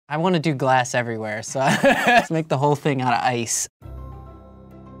I want to do glass everywhere, so let's make the whole thing out of ice.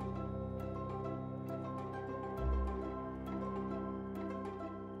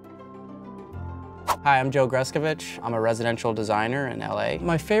 Hi, I'm JoeGrescovich. I'm a residential designer in LA.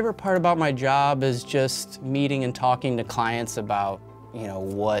 My favorite part about my job is just meeting and talking to clients about,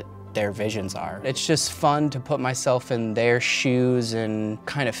 what their visions are. It's just fun to put myself in their shoes and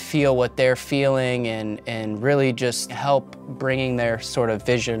kind of feel what they're feeling and really just help bringing their sort of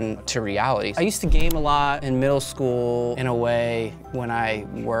vision to reality. I used to game a lot in middle school. In a way, when I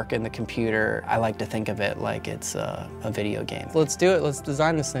work in the computer, I like to think of it like it's a video game. Let's do it, let's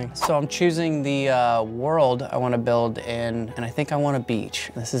design this thing. So I'm choosing the world I want to build in, and I think I want a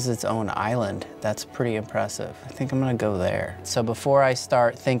beach. This is its own island. That's pretty impressive. I think I'm gonna go there. So before I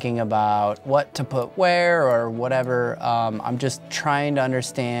start thinking about what to put where or whatever, I'm just trying to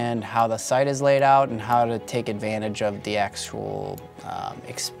understand how the site is laid out and how to take advantage of the actual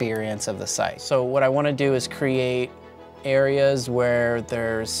experience of the site. So what I want to do is create areas where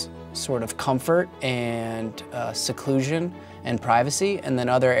there's sort of comfort and seclusion and privacy, and then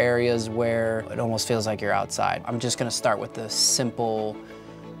other areas where it almost feels like you're outside. I'm just going to start with the simple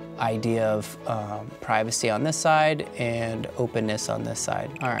idea of privacy on this side and openness on this side.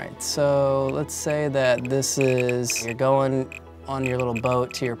 All right, so let's say that this is, you're going on your little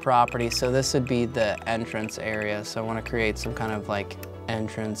boat to your property, so this would be the entrance area. So I want to create some kind of like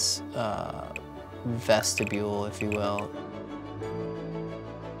entrance vestibule, if you will.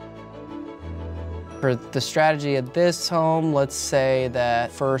 For the strategy of this home, let's say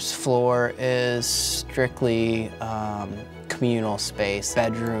that first floor is strictly communal space.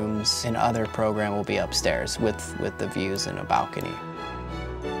 Bedrooms and other program will be upstairs with the views and a balcony.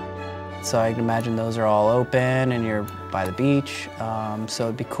 So I can imagine those are all open and you're by the beach. So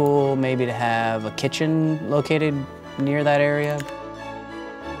it'd be cool maybe to have a kitchen located near that area.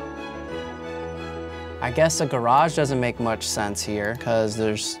 I guess a garage doesn't make much sense here because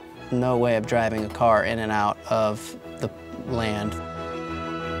there's no way of driving a car in and out of the land.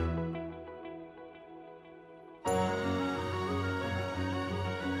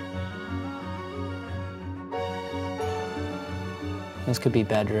 This could be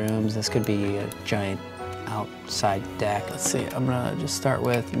bedrooms, this could be a giant outside deck. Let's see, I'm gonna just start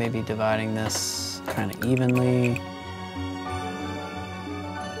with maybe dividing this kind of evenly.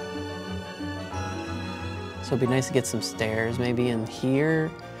 So it'd be nice to get some stairs maybe in here.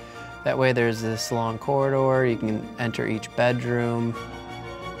 That way there's this long corridor, you can enter each bedroom.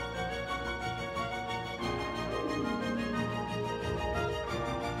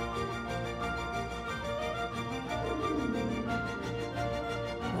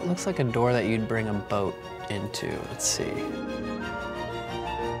 It looks like a door that you'd bring a boat into. Let's see.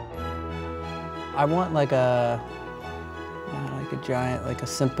 I want like a giant, like a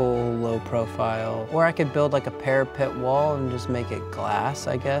simple low profile. Or I could build like a parapet wall and just make it glass,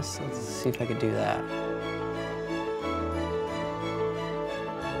 I guess. Let's see if I could do that.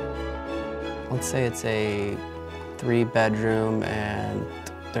 Let's say it's a 3-bedroom and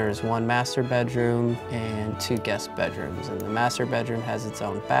there's 1 master bedroom and 2 guest bedrooms. And the master bedroom has its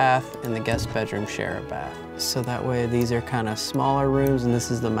own bath and the guest bedroom share a bath. So that way these are kind of smaller rooms and this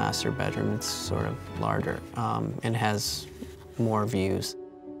is the master bedroom. It's sort of larger and has more views.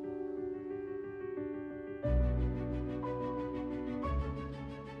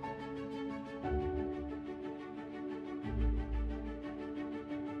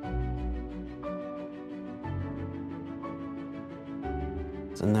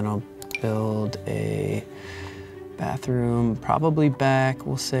 And then I'll build a bathroom, probably back,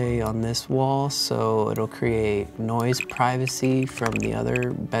 we'll say on this wall, so it'll create noise privacy from the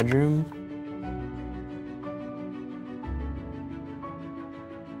other bedroom.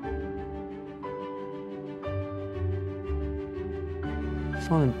 I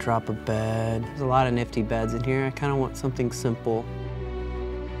just want to drop a bed. There's a lot of nifty beds in here. I kind of want something simple.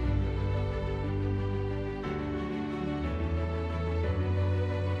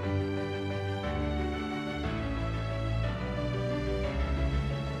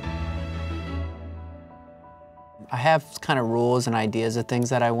 I have kind of rules and ideas of things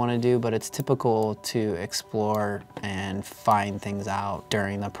that I want to do, but it's typical to explore and find things out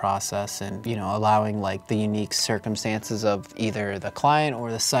during the process and, allowing like the unique circumstances of either the client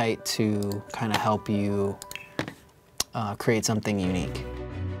or the site to kind of help you create something unique.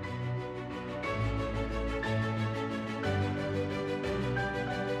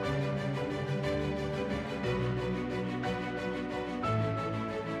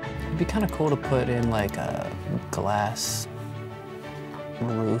 It'd be kind of cool to put in like a glass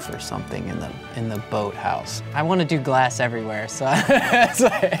roof or something in the boathouse. I want to do glass everywhere, so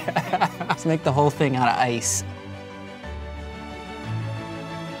let's make the whole thing out of ice.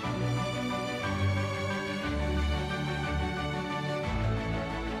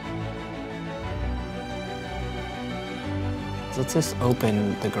 So let's just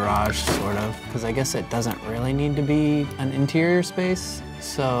open the garage, sort of, because I guess it doesn't really need to be an interior space.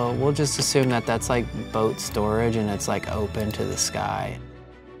 So we'll just assume that that's like boat storage and it's like open to the sky.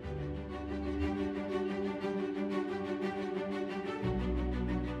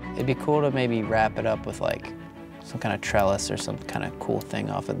 It'd be cool to maybe wrap it up with like some kind of trellis or some kind of cool thing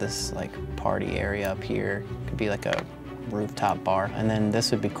off of this like party area up here. Could be like a rooftop bar. And then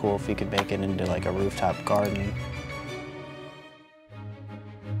this would be cool if you could make it into like a rooftop garden.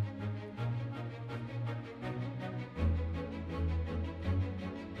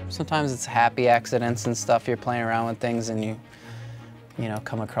 Sometimes it's happy accidents and stuff. You're playing around with things and you know,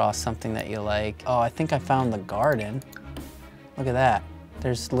 come across something that you like. Oh, I think I found the garden. Look at that.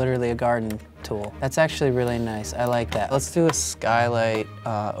 There's literally a garden tool. That's actually really nice. I like that. Let's do a skylight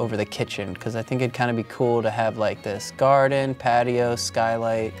over the kitchen because I think it'd kind of be cool to have like this garden, patio,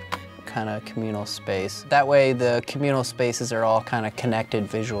 skylight, kind of communal space. That way the communal spaces are all kind of connected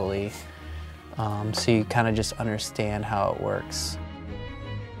visually, so you kind of just understand how it works.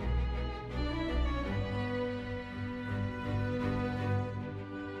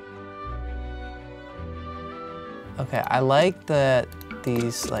 Okay, I like that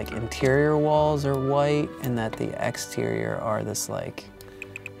these like interior walls are white and that the exterior are this like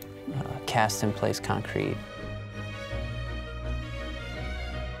cast in place concrete.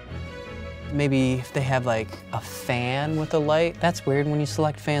 Maybe if they have like a fan with a light. That's weird, when you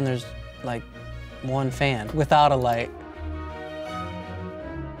select fan there's like one fan without a light.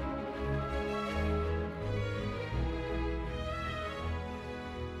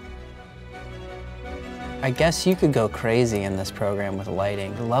 I guess you could go crazy in this program with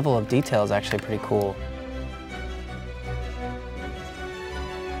lighting. The level of detail is actually pretty cool.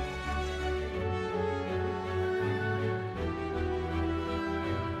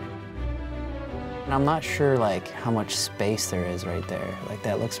 And I'm not sure like how much space there is right there. Like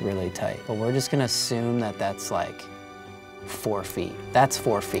that looks really tight. But we're just gonna assume that that's like 4 feet. That's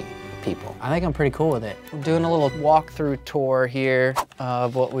 4 feet. People. I think I'm pretty cool with it. I'm doing a little walkthrough tour here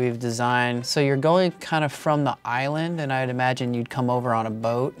of what we've designed. So you're going kind of from the island, and I'd imagine you'd come over on a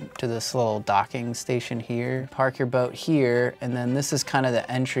boat to this little docking station here, park your boat here, and then this is kind of the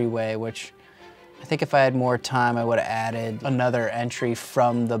entryway, which I think if I had more time, I would have added another entry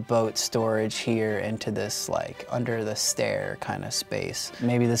from the boat storage here into this like under the stair kind of space.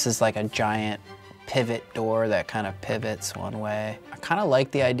 Maybe this is like a giant pivot door that kind of pivots one way. I kind of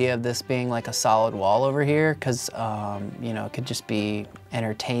like the idea of this being like a solid wall over here because, you know, it could just be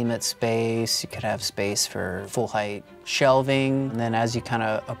entertainment space. You could have space for full height shelving. And then as you kind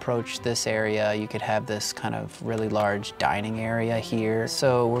of approach this area, you could have this kind of really large dining area here.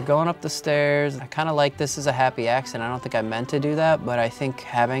 So we're going up the stairs. I kind of like this as a happy accident. I don't think I meant to do that, but I think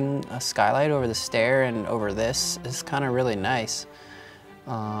having a skylight over the stair and over this is kind of really nice.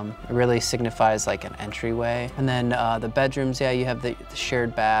 It really signifies like an entryway. And then the bedrooms, yeah, you have the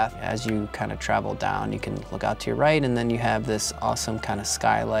shared bath. As you kind of travel down, you can look out to your right, and then you have this awesome kind of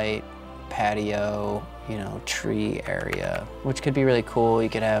skylight, patio, you know, tree area, which could be really cool. You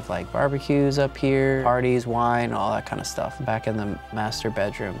could have like barbecues up here, parties, wine, all that kind of stuff back in the master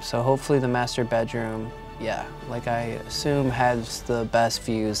bedroom. So hopefully the master bedroom, yeah, like I assume has the best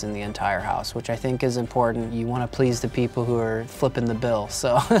views in the entire house, which I think is important. You want to please the people who are flipping the bill,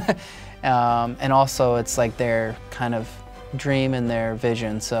 so. And also it's like their kind of dream and their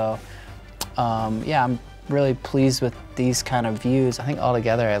vision, so yeah, I'm really pleased with these kind of views. I think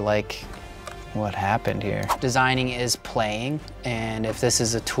altogether I like what happened here. Designing is playing, and if this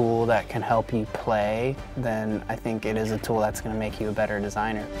is a tool that can help you play, then I think it is a tool that's going to make you a better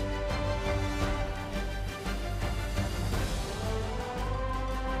designer.